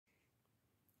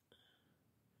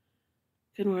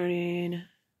Good morning.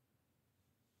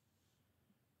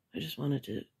 I just wanted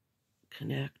to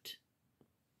connect.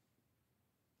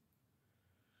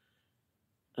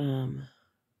 Let's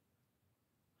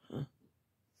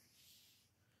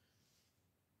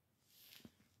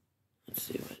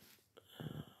see what,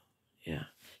 yeah.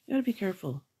 You gotta be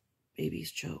careful.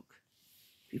 Babies choke.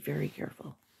 Be very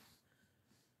careful.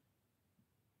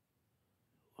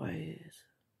 Hawaii is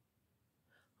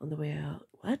on the way out.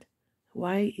 What?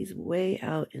 Hawaii is way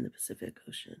out in the Pacific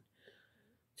Ocean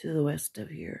to the west of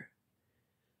here.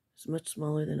 It's much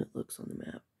smaller than it looks on the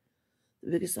map.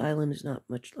 The biggest island is not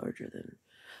much larger than...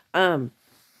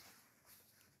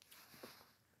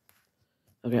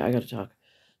 Okay, I gotta talk.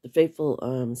 The Faithful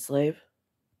Slave,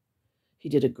 he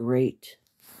did a great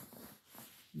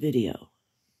video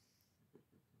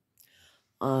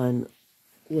on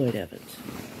Lloyd Evans.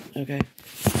 Okay?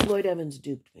 Lloyd Evans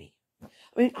duped me.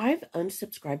 I mean, I've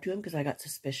unsubscribed to him because I got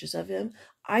suspicious of him.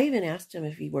 I even asked him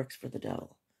if he works for the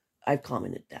devil. I've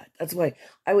commented that. That's why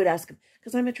I would ask him,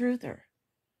 because I'm a truther.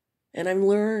 And I'm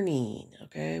learning,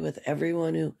 okay, with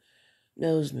everyone who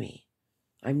knows me.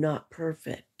 I'm not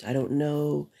perfect. I don't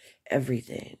know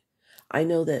everything. I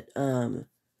know that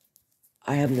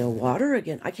I have no water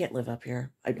again. I can't live up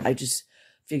here. I just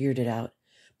figured it out.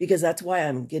 Because that's why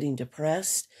I'm getting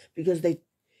depressed. Because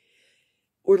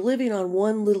we're living on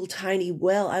one little tiny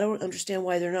well. I don't understand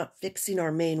why they're not fixing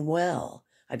our main well.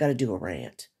 I got to do a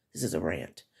rant. This is a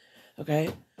rant.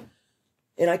 Okay?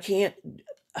 And I can't...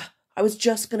 I was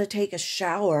just going to take a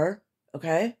shower.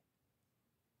 Okay?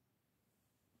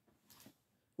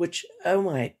 Which, oh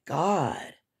my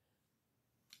God.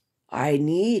 I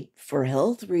need, for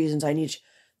health reasons,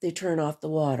 they turn off the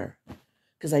water.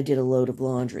 Because I did a load of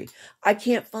laundry. I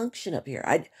can't function up here.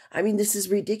 I mean, this is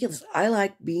ridiculous. I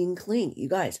like being clean. You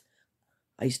guys,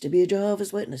 I used to be a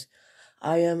Jehovah's Witness.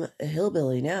 I am a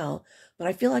hillbilly now, but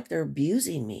I feel like they're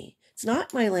abusing me. It's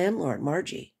not my landlord,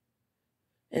 Margie.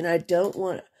 And I don't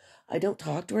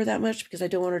talk to her that much because I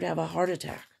don't want her to have a heart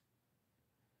attack.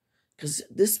 Because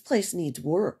this place needs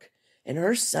work. And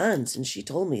her sons, and she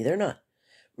told me, they're not.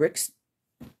 Rick's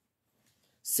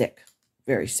sick,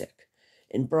 very sick.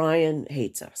 And Brian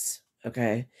hates us,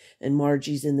 okay? And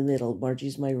Margie's in the middle.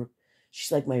 She's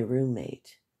like my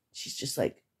roommate. She's just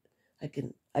like, I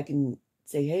can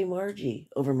say, hey, Margie,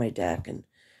 over my deck, and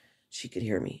she could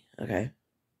hear me, okay?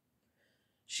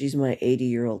 She's my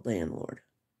 80-year-old landlord,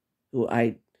 who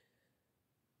I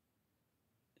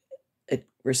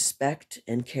respect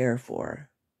and care for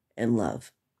and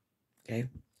love, okay?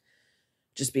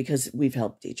 Just because we've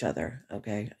helped each other,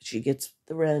 okay? She gets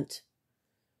the rent.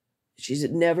 She's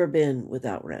never been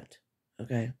without rent,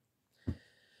 okay?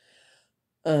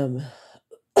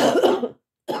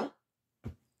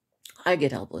 I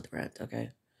get help with rent,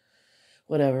 okay?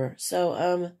 Whatever.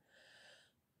 So,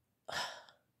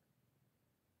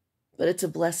 but it's a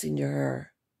blessing to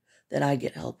her that I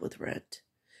get help with rent,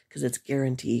 because it's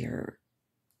guarantee her.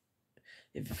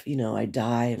 If, I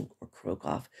die or croak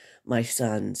off, my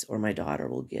sons or my daughter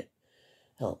will get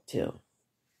help too.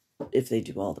 If they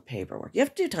do all the paperwork. You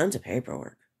have to do tons of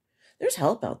paperwork. There's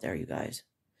help out there, you guys.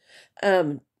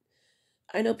 I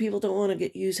know people don't want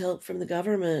to use help from the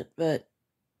government, but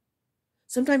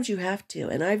sometimes you have to.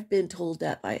 And I've been told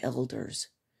that by elders.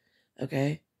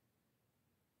 Okay?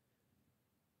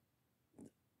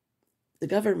 The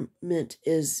government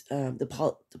is,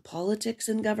 the politics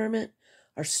in government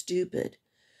are stupid.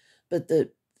 But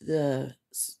the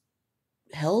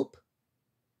help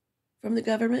from the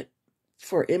government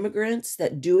for immigrants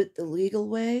that do it the legal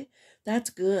way,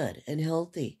 that's good and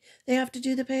healthy. They have to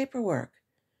do the paperwork.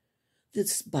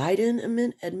 This Biden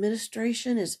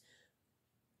administration is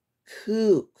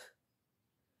kook.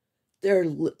 They're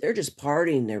just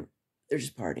partying. They're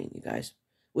just partying, you guys,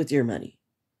 with your money.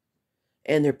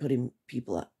 And they're putting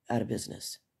people out of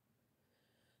business.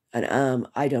 And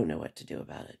I don't know what to do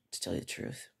about it, to tell you the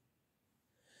truth.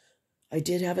 I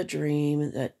did have a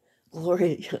dream that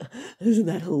Gloria, isn't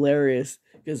that hilarious?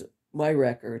 Because my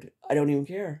record, I don't even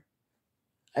care.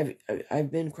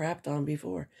 I've been crapped on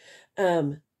before.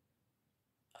 I'm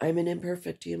an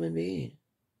imperfect human being.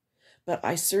 But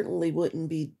I certainly wouldn't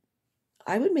be,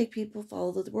 I would make people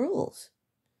follow the rules.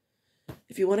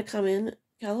 If you want to come in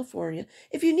California,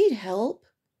 if you need help,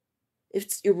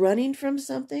 if you're running from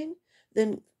something,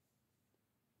 then,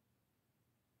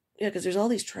 yeah, because there's all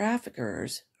these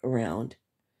traffickers around.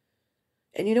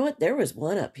 And you know what? There was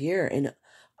one up here, and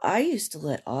I used to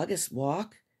let August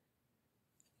walk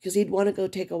because he'd want to go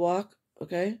take a walk,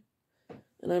 okay?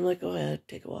 And I'm like, go ahead,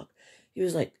 take a walk. He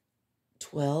was like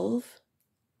 12.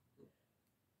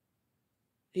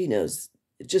 He knows,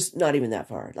 just not even that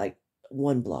far, like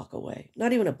 1 block away,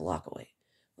 not even a block away,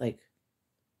 like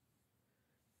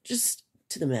just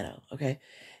to the meadow, okay?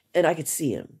 And I could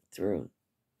see him through.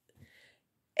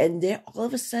 And there, all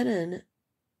of a sudden,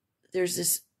 there's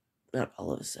this, not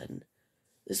all of a sudden,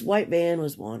 this white van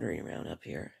was wandering around up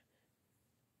here.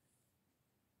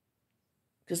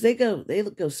 Because they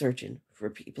go searching for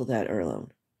people that are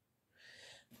alone.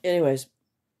 Anyways,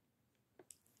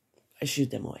 I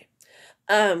shoot them away.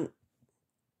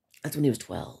 That's when he was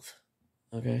 12.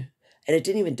 Okay. And it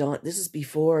didn't even dawn. This is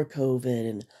before COVID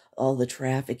and all the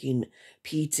trafficking,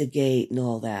 Pizzagate and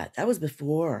all that. That was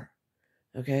before.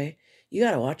 Okay. You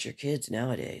got to watch your kids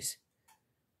nowadays.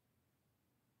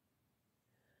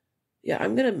 Yeah,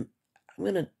 I'm going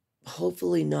to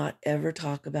hopefully not ever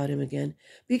talk about him again,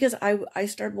 because I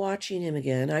started watching him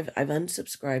again. I've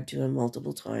unsubscribed to him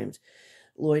multiple times.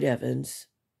 Lloyd Evans,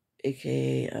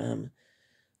 aka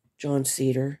John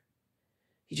Cedar.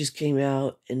 He just came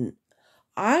out and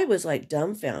I was like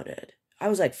dumbfounded. I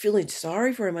was like feeling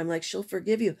sorry for him. I'm like, she'll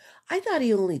forgive you. I thought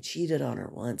he only cheated on her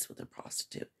once with a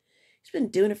prostitute. He's been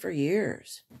doing it for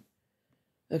years.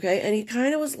 Okay, and he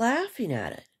kind of was laughing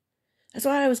at it. That's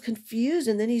why I was confused.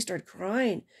 And then he started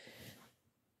crying.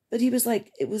 But he was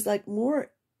like, it was like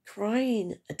more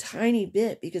crying a tiny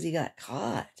bit because he got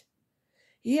caught.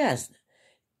 Yes.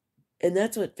 And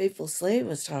that's what Faithful Slave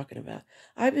was talking about.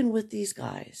 I've been with these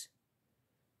guys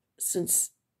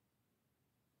since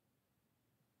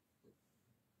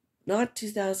not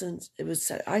 2000. It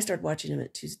was, I started watching him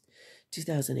at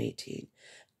 2018.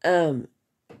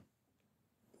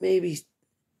 Maybe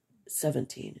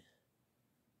 17.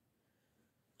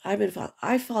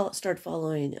 Started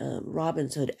following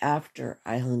Robin's Hood after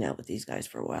I hung out with these guys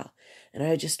for a while. And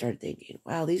I just started thinking,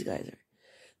 wow, these guys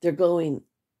they're going,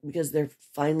 because they're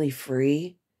finally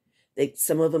free.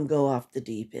 Some of them go off the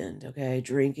deep end, okay?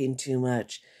 Drinking too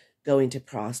much, going to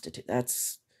prostitute.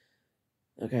 That's,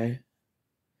 okay?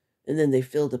 And then they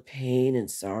feel the pain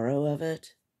and sorrow of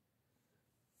it.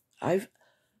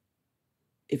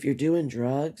 If you're doing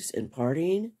drugs and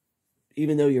partying,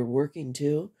 even though you're working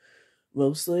too,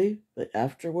 mostly, but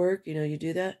after work, you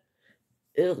do that,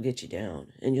 it'll get you down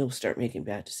and you'll start making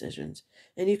bad decisions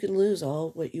and you can lose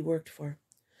all what you worked for.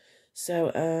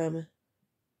 So,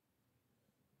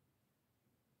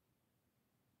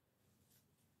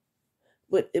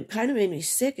 what it kind of made me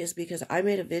sick is because I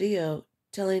made a video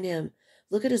telling him,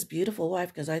 look at his beautiful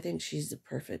wife, because I think she's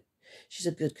she's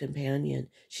a good companion.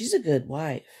 She's a good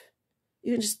wife.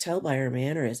 You can just tell by her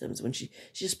mannerisms when she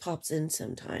just pops in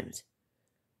sometimes.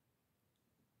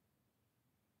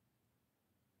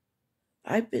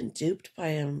 I've been duped by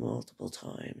him multiple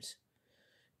times.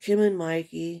 Kim and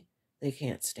Mikey, they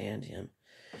can't stand him.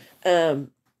 I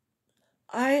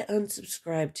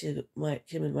unsubscribed to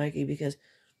Kim and Mikey because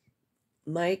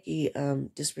Mikey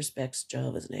disrespects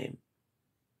Jehovah's name.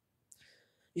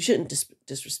 You shouldn't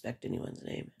disrespect anyone's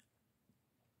name.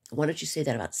 Why don't you say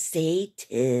that about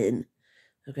Satan?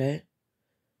 Okay?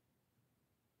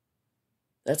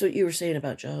 That's what you were saying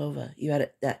about Jehovah. You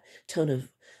had that tone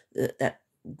of, that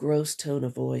gross tone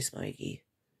of voice, Mikey.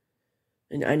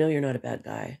 And I know you're not a bad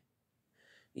guy.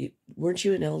 Weren't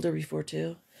you an elder before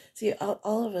too? See,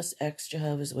 all of us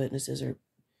ex-Jehovah's Witnesses are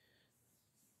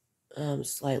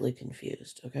slightly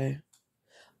confused, okay?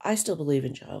 I still believe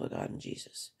in Jehovah God and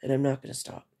Jesus, and I'm not going to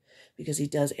stop because he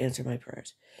does answer my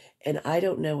prayers. And I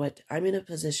don't know I'm in a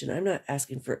position, I'm not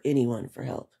asking for anyone for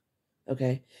help,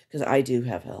 okay? Because I do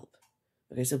have help,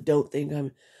 okay? So don't think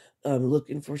I'm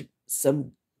looking for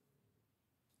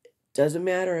doesn't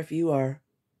matter if you are,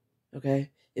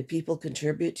 okay? If people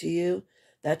contribute to you,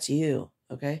 that's you,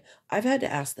 okay? I've had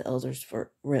to ask the elders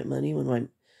for rent money when my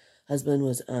husband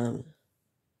was,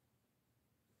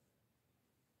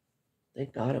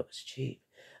 thank God it was cheap,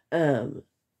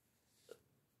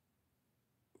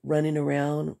 running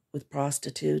around with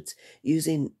prostitutes,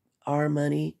 using our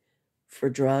money for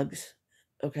drugs,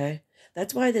 okay?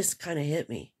 That's why this kind of hit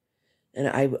me. And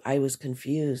I was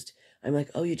confused. I'm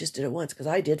like, oh, you just did it once, because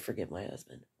I did forgive my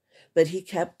husband. But he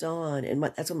kept on, and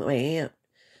that's what my aunt,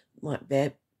 my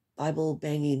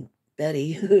Bible-banging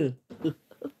Betty,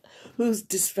 who's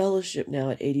disfellowshipped now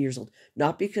at 80 years old,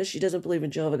 not because she doesn't believe in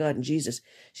Jehovah God and Jesus,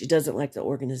 she doesn't like the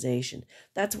organization.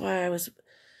 That's why I was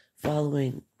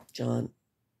following John,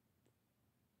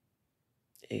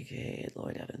 aka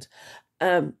Lloyd Evans.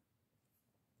 And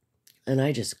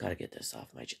I just got to get this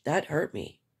off my chest. That hurt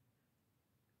me.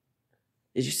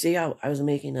 Did you see how I was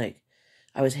making, like,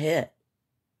 I was hit?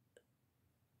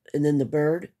 And then the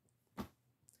bird,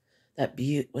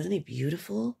 wasn't he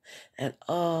beautiful? And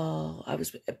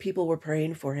people were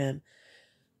praying for him.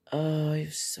 Oh, he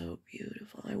was so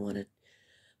beautiful. I wanted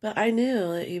But I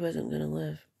knew that he wasn't going to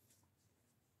live.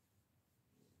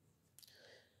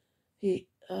 It's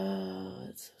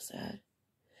so sad.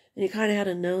 And he kind of had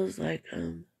a nose like,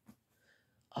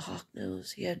 a hawk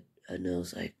nose. He had a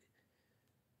nose like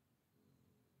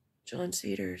John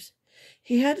Cedar's.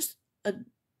 He had a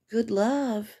good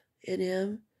love in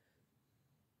him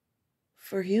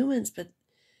for humans, but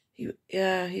he was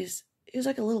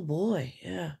like a little boy.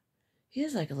 Yeah, he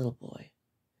is like a little boy.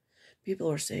 People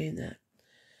were saying that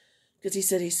because he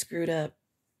said he screwed up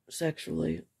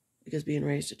sexually because being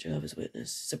raised a Jehovah's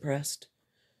Witness, suppressed.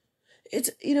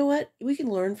 It's, you know what, we can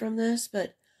learn from this,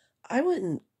 but I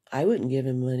wouldn't give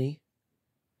him money.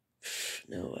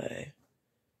 No way.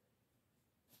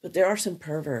 But there are some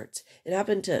perverts. It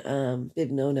happened to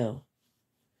Big No-No,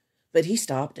 but he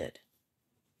stopped it.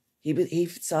 He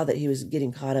saw that he was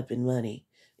getting caught up in money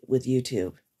with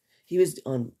YouTube. He was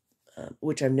on,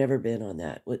 which I've never been on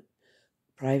that, with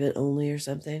private only or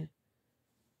something.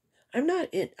 I'm not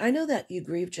in. I know that you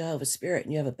grieve Jehovah's Spirit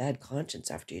and you have a bad conscience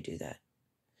after you do that,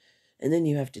 and then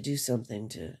you have to do something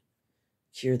to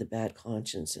cure the bad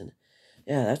conscience. And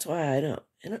yeah, that's why I don't.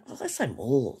 And unless I'm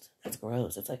old, that's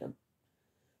gross. That's like a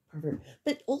pervert.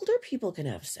 But older people can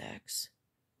have sex.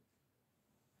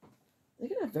 They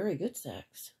can have very good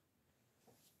sex.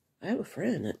 I have a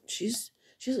friend that she's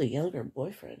a younger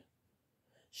boyfriend.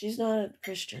 She's not a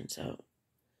Christian, so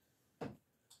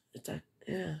it's like,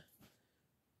 yeah.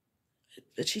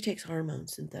 But she takes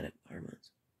hormones, synthetic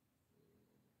hormones.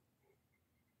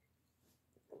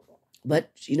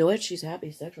 But you know what? She's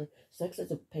happy sexually. Sex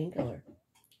is a painkiller.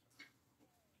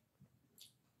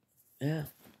 Yeah.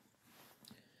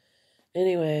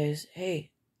 Anyways,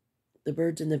 hey, the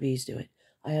birds and the bees do it.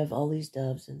 I have all these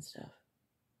doves and stuff.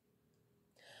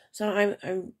 So I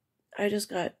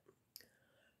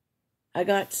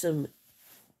got some,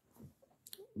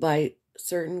 by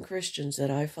certain Christians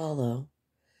that I follow,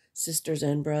 sisters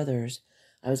and brothers,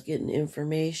 I was getting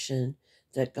information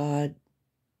that God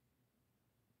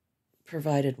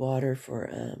provided water for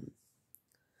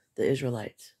the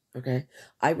Israelites. Okay,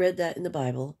 I read that in the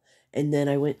Bible, and then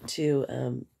I went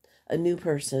to a new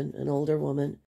person, an older woman